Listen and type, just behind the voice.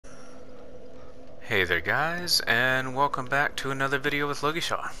Hey there guys, and welcome back to another video with Logie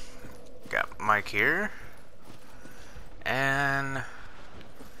Shaw. Got Mike here, and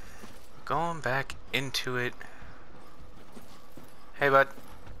going back into it. Hey bud.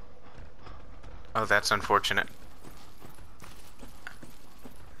 Oh, that's unfortunate.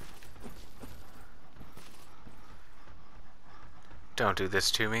 Don't do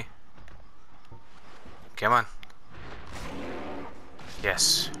this to me. Come on.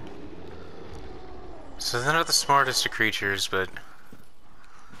 Yes. So they're not the smartest of creatures, but...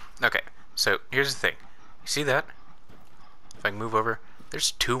 Okay, so here's the thing. You see that? If I can move over,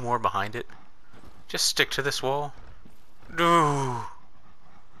 there's two more behind it. Just stick to this wall. No.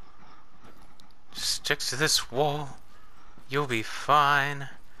 Just stick to this wall. You'll be fine.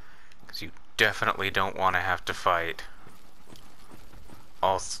 Because you definitely don't want to have to fight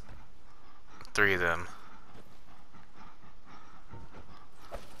all three of them.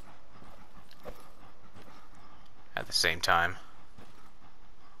 At the same time.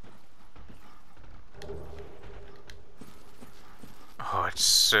 Oh, it's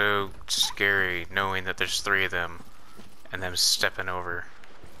so scary knowing that there's three of them and them stepping up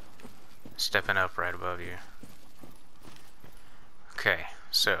right above you. Okay,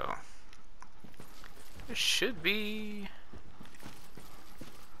 so there should be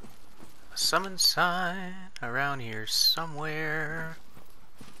a summon sign around here somewhere.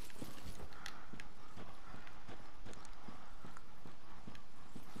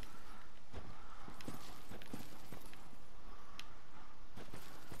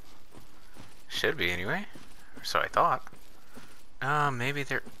 Should be anyway, or so I thought. Maybe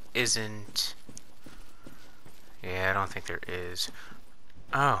there isn't. Yeah, I don't think there is.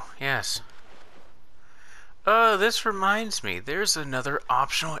 Oh, yes. Oh, this reminds me, there's another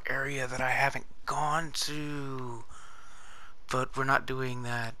optional area that I haven't gone to. But we're not doing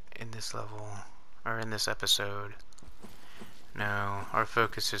that in this level, or in this episode. No, our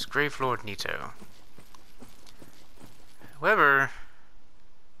focus is Gravelord Nito. However...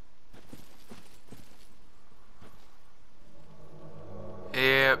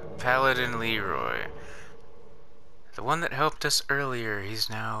 Yep, Paladin Leroy. The one that helped us earlier, he's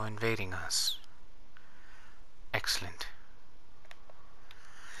now invading us. Excellent.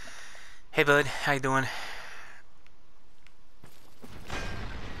 Hey bud, how you doing?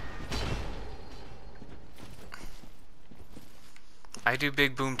 I do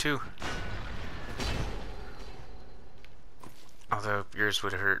Big Boom too. Although yours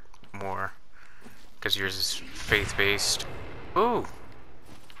would hurt more, because yours is faith-based. Ooh!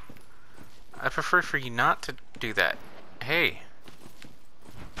 I prefer for you not to do that. Hey.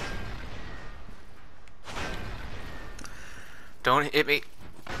 Don't hit me.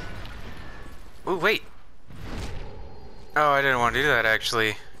 Ooh, wait. Oh, I didn't want to do that,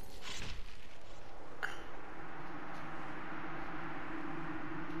 actually.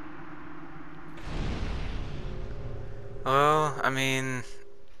 Well, I mean,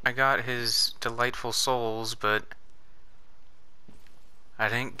 I got his delightful souls, but I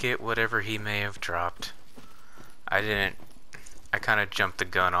didn't get whatever he may have dropped. I kind of jumped the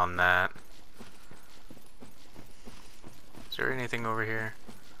gun on that. Is there anything over here?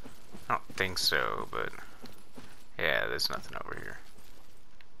 I don't think so, but yeah, there's nothing over here.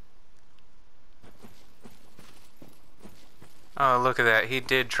 Oh, look at that. He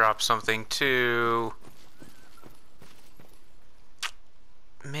did drop something too.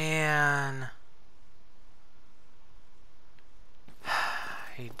 Man.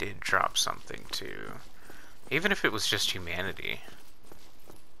 He did drop something too. Even if it was just humanity.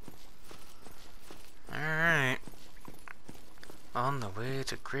 Alright. On the way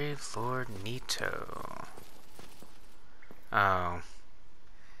to Gravelord Nito. Oh.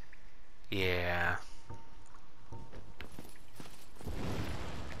 Yeah.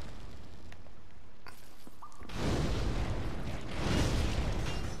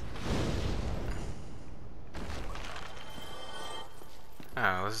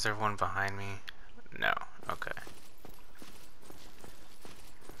 Oh, was there one behind me? No. Okay.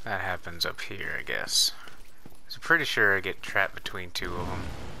 That happens up here, I guess. I'm pretty sure I get trapped between two of them.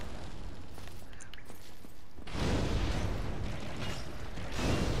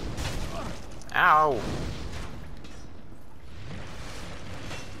 Ow!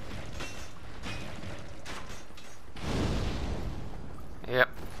 Yep.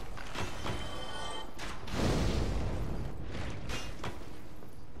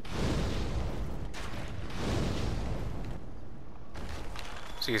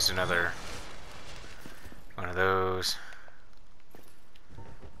 Let's use another one of those.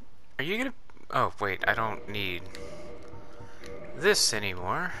 Are you gonna... Oh, wait, I don't need this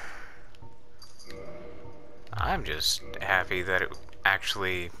anymore. I'm just happy that it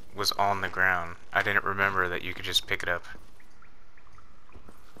actually was on the ground. I didn't remember that you could just pick it up.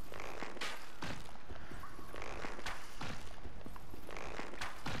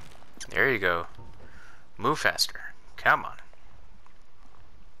 There you go. Move faster. Come on.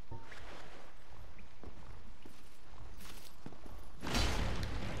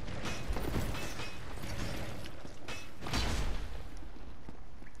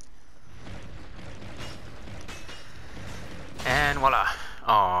 And voila.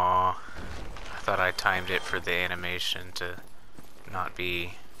 Aww. I thought I timed it for the animation to not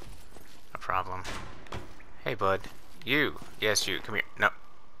be a problem. Hey, bud. You. Yes, you. Come here. No.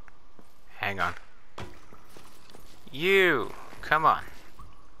 Hang on. You. Come on.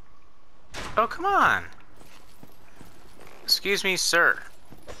 Oh, come on. Excuse me, sir.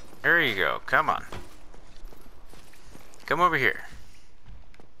 There you go. Come on. Come over here.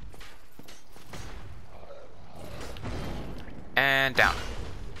 And down.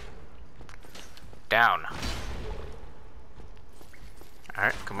 Down.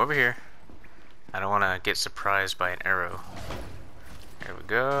 Alright, come over here. I don't want to get surprised by an arrow. There we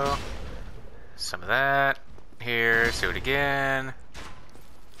go. Some of that. Here, let's do it again.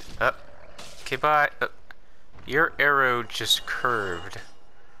 Up. Okay, bye. Your arrow just curved.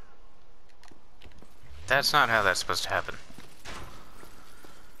 That's not how that's supposed to happen.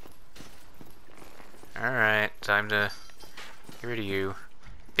 Alright, time to get rid of you.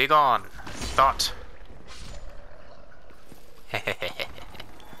 Be gone, thought.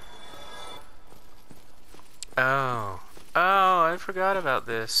 Oh. Oh, I forgot about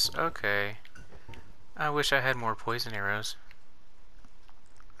this. Okay. I wish I had more poison arrows.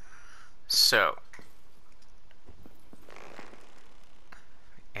 So.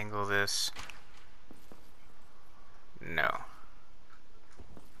 Angle this. No.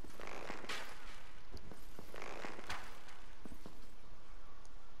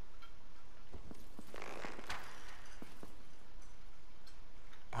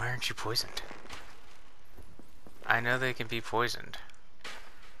 Why aren't you poisoned? I know they can be poisoned.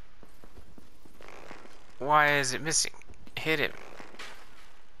 Why is it missing? Hit him.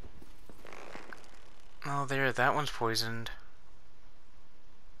 Oh, there, that one's poisoned.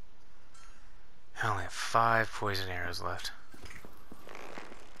 I only have 5 poison arrows left.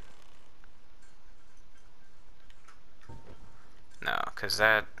 No, because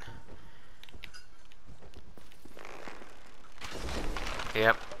that...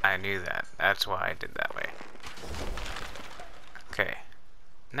 Yep, I knew that. That's why I did that way. Okay.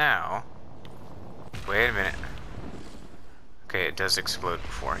 Now... Wait a minute. Okay, it does explode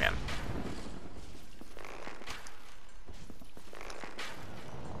beforehand.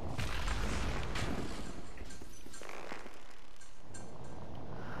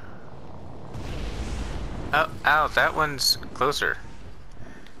 Oh, ow, that one's closer.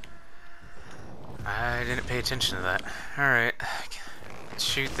 I didn't pay attention to that. Alright.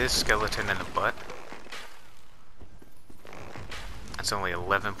 Shoot this skeleton in the butt. That's only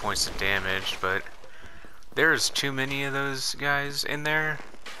 11 points of damage, but there's too many of those guys in there.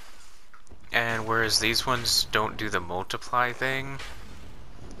 And whereas these ones don't do the multiply thing,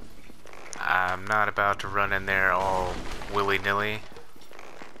 I'm not about to run in there all willy-nilly.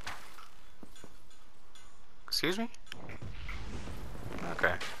 Excuse me?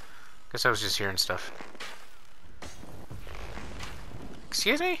 Okay. Guess I was just hearing stuff.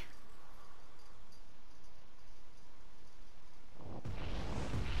 Excuse me?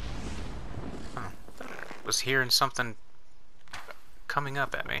 Oh, I was hearing something coming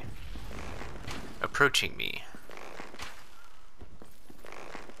up at me. Approaching me.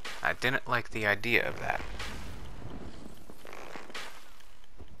 I didn't like the idea of that.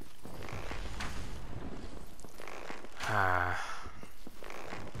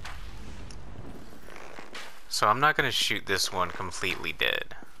 So I'm not going to shoot this one completely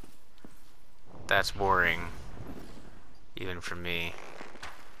dead. That's boring, even for me.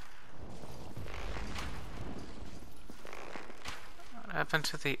 What happened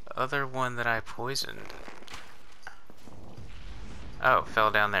to the other one that I poisoned? Oh, fell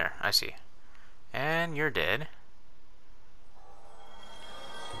down there. I see. And you're dead.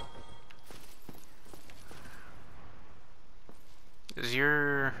 Is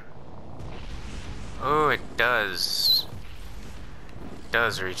your... Oh, it does. It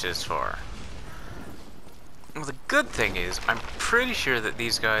does reach this far. Well, the good thing is, I'm pretty sure that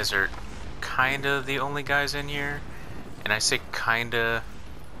these guys are kinda the only guys in here. And I say kinda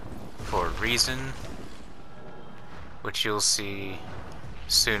for a reason, which you'll see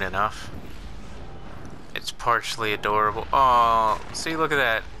soon enough. It's partially adorable. Oh, see, look at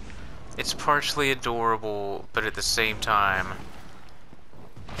that. It's partially adorable, but at the same time,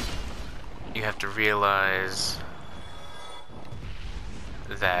 you have to realize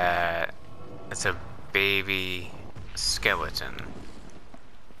that it's a baby skeleton.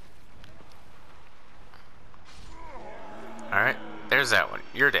 Alright, there's that one.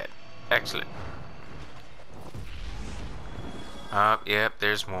 You're dead. Excellent. Yep,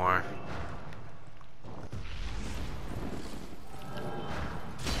 there's more.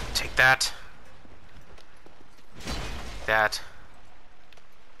 Take that. That.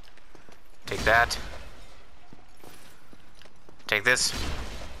 Take that. Take this.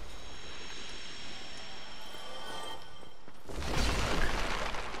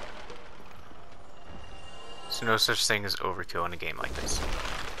 There's no such thing as overkill in a game like this.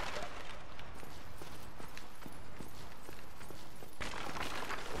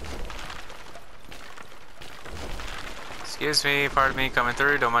 Excuse me, pardon me, coming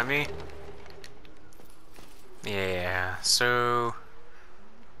through, don't mind me. Yeah, so...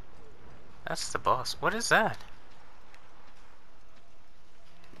 that's the boss. What is that?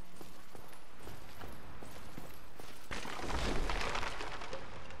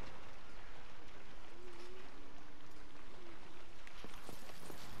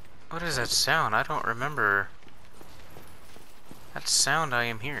 What is that sound? I don't remember that sound I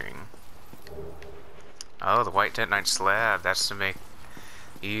am hearing. Oh, the white detonite slab. That's to make...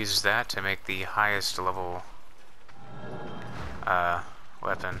 use that to make the highest level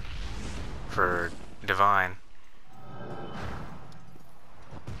weapon for divine.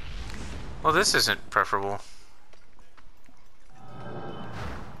 Well, this isn't preferable.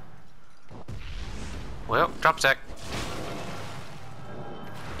 Well, drop tech.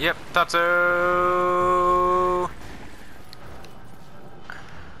 Yep, thought so.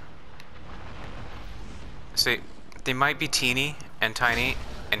 See, they might be teeny and tiny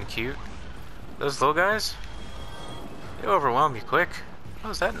and cute. Those little guys, they overwhelm you quick.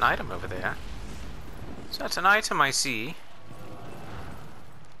 Oh, is that an item over there? So that's an item I see.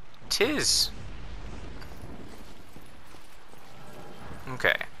 'Tis.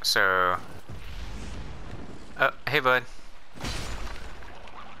 Okay, so... hey bud.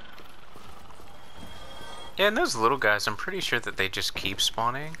 Yeah, and those little guys, I'm pretty sure that they just keep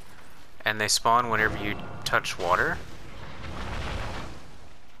spawning. And they spawn whenever you touch water.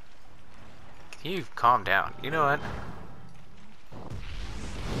 Can you calm down? You know what?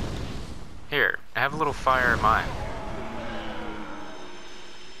 Here, have a little fire in mine.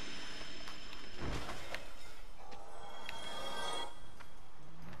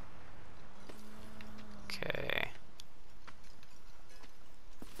 Okay.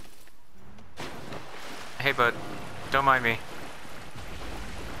 Hey bud, don't mind me.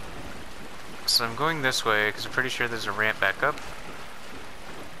 So I'm going this way because I'm pretty sure there's a ramp back up.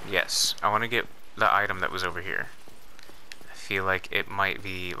 Yes, I want to get the item that was over here. I feel like it might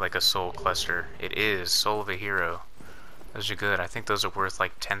be like a soul cluster. It is. Soul of a hero. Those are good. I think those are worth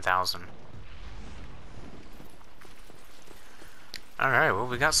like 10,000. Alright, well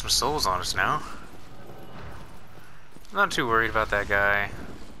we got some souls on us now. I'm not too worried about that guy.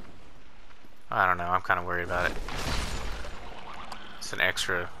 I don't know, I'm kind of worried about it. It's an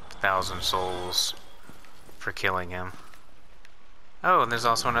extra 1,000 souls for killing him. Oh, and there's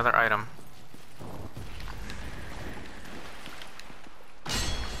also another item.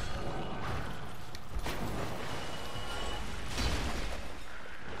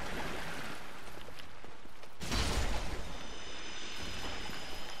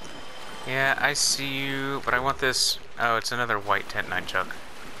 Yeah, I see you, but I want this. Oh, it's another white tent night chuck.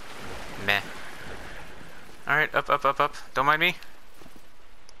 Meh. Alright, up, up, up, up. Don't mind me.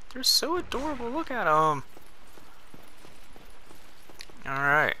 They're so adorable. Look at them.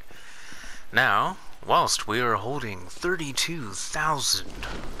 Alright. Now, whilst we are holding 32,000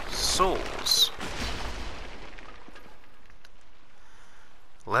 souls,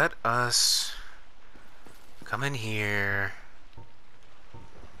 let us come in here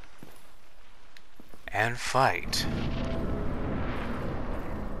and fight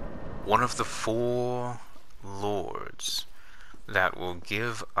one of the 4 lords that will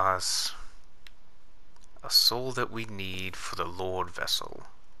give us a soul that we need for the Lord vessel.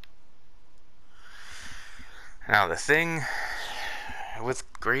 Now the thing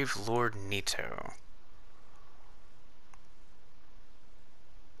with Gravelord Nito,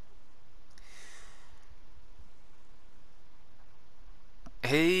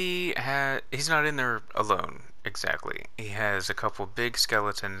 he's not in there alone exactly. He has a couple big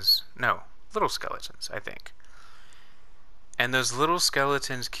skeletons, no, little skeletons, I think. And those little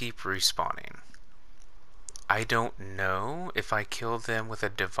skeletons keep respawning. I don't know if I kill them with a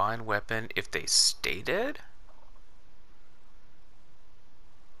divine weapon if they stay dead.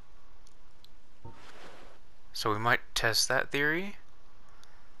 So we might test that theory.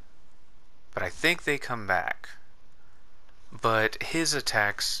 But I think they come back. But his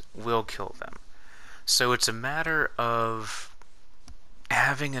attacks will kill them. So it's a matter of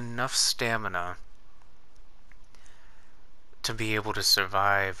having enough stamina to be able to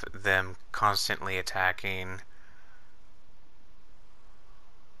survive them constantly attacking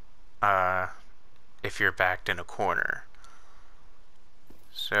if you're backed in a corner.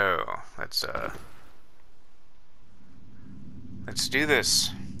 So let's do this.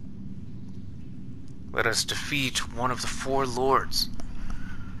 Let us defeat one of the 4 lords.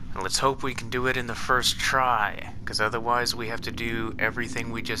 And let's hope we can do it in the first try, because otherwise we have to do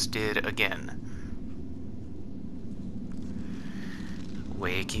everything we just did again.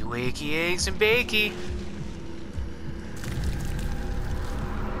 Wakey, wakey, eggs and bakey.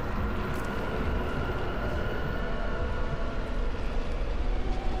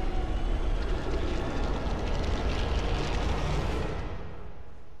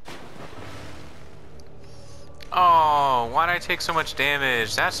 Oh, why'd I take so much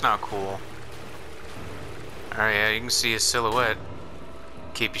damage? That's not cool. Alright, yeah, you can see his silhouette.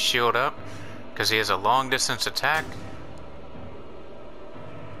 Keep your shield up, because he has a long distance attack.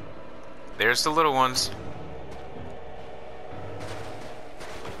 There's the little ones.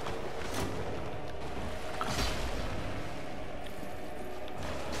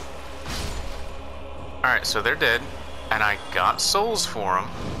 Alright, so they're dead. And I got souls for them.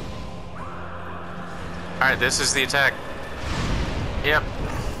 Alright, this is the attack. Yep.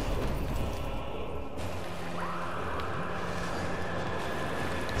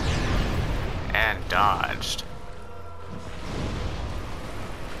 And dodged.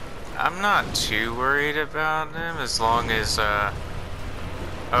 I'm not too worried about them as long as, oh,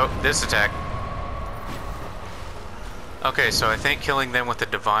 this attack. Okay, so I think killing them with a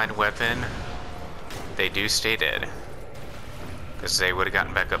divine weapon, they do stay dead. Because they would have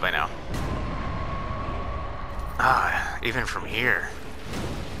gotten back up by now. Ah, even from here.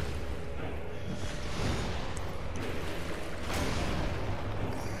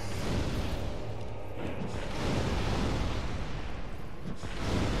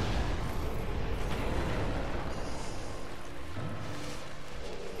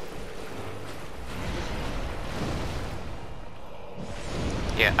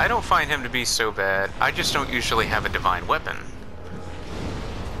 Yeah, I don't find him to be so bad. I just don't usually have a divine weapon.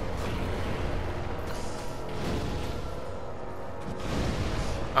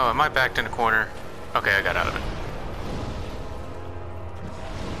 Oh, am I backed in a corner? Okay, I got out of it.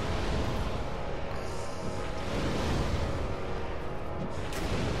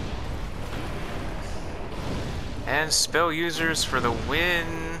 And spell users for the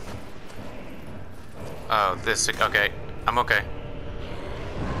win. Oh, this, okay. I'm okay.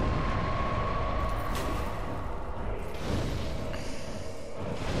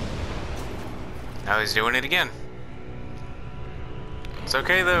 Now he's doing it again. It's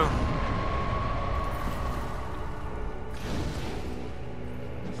okay though.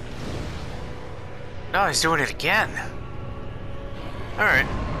 No, he's doing it again. Alright.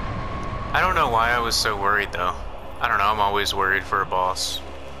 I don't know why I was so worried though. I don't know, I'm always worried for a boss.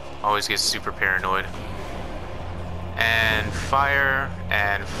 Always get super paranoid. And fire,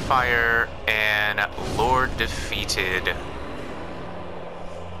 and Lord defeated.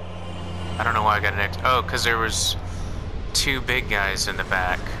 I don't know why I got an X. Oh, because there was 2 big guys in the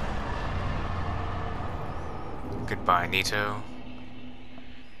back. Goodbye, Nito.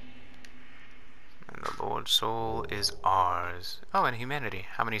 And the Lord's soul is ours. Oh, and humanity.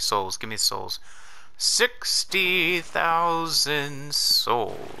 How many souls? Give me souls. 60,000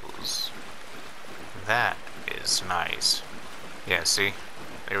 souls. That is nice. Yeah, see?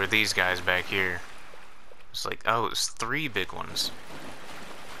 There were these guys back here. It's like, oh, it was 3 big ones.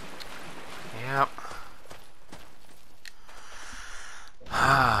 Yep.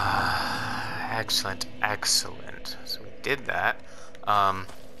 Excellent, excellent. So we did that.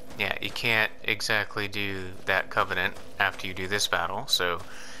 Yeah, you can't exactly do that covenant after you do this battle, so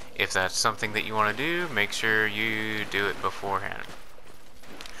if that's something that you want to do, make sure you do it beforehand.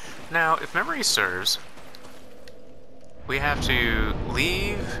 Now, if memory serves, we have to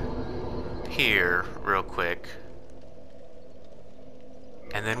leave here real quick,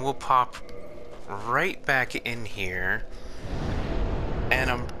 and then we'll pop right back in here, and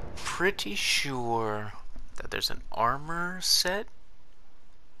I'm pretty sure that there's an armor set?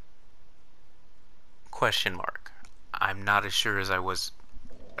 Question mark. I'm not as sure as I was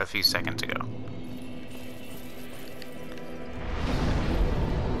a few seconds ago.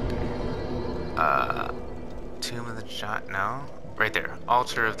 Tomb of the Giant. No, right there.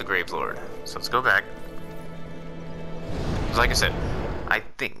 Altar of the Gravelord. So let's go back. Like I said, I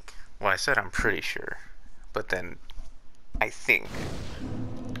think. Well, I said I'm pretty sure, but then I think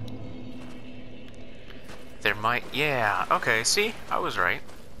there might. Yeah. Okay. See, I was right.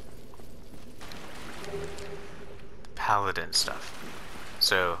 Paladin stuff.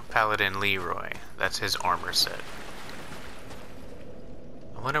 So Paladin Leroy. That's his armor set.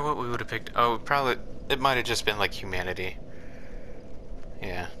 I wonder what we would have picked. Oh, probably it might have just been like humanity.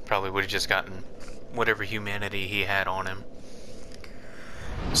 Yeah, probably would have just gotten whatever humanity he had on him.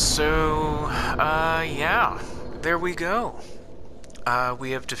 So, yeah, there we go.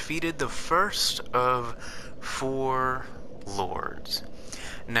 We have defeated the first of 4 lords.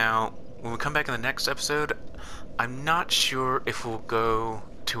 Now, when we come back in the next episode, I'm not sure if we'll go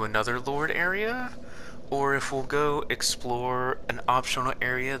to another lord area, or if we'll go explore an optional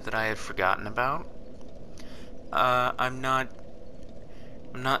area that I had forgotten about. I'm not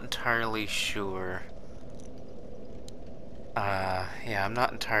entirely sure. Yeah, I'm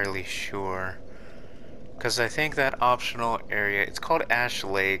not entirely sure. Because I think that optional area, it's called Ash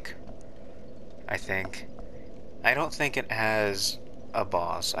Lake, I think. I don't think it has a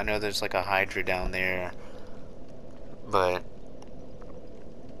boss. I know there's like a Hydra down there, but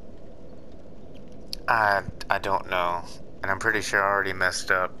I don't know. And I'm pretty sure I already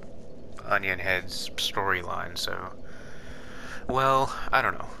messed up Onion Head's storyline, so... Well, I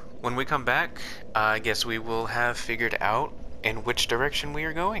don't know. When we come back, I guess we will have figured out in which direction we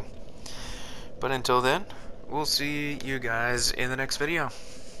are going. But until then, we'll see you guys in the next video.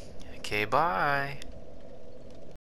 Okay, bye!